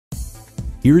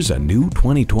Here's a new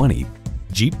 2020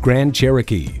 Jeep Grand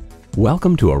Cherokee.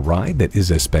 Welcome to a ride that is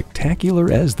as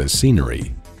spectacular as the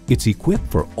scenery. It's equipped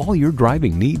for all your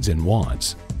driving needs and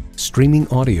wants. Streaming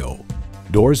audio,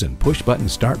 doors and push-button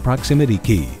start proximity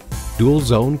key,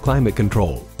 dual-zone climate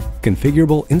control,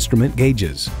 configurable instrument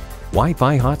gauges,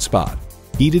 Wi-Fi hotspot,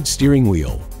 heated steering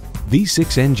wheel,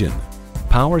 V6 engine,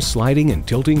 power sliding and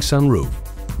tilting sunroof,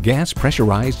 gas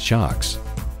pressurized shocks,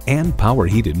 and power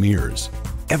heated mirrors.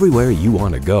 Everywhere you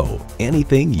want to go,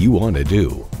 anything you want to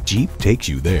do, Jeep takes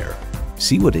you there.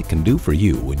 See what it can do for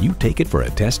you when you take it for a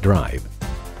test drive.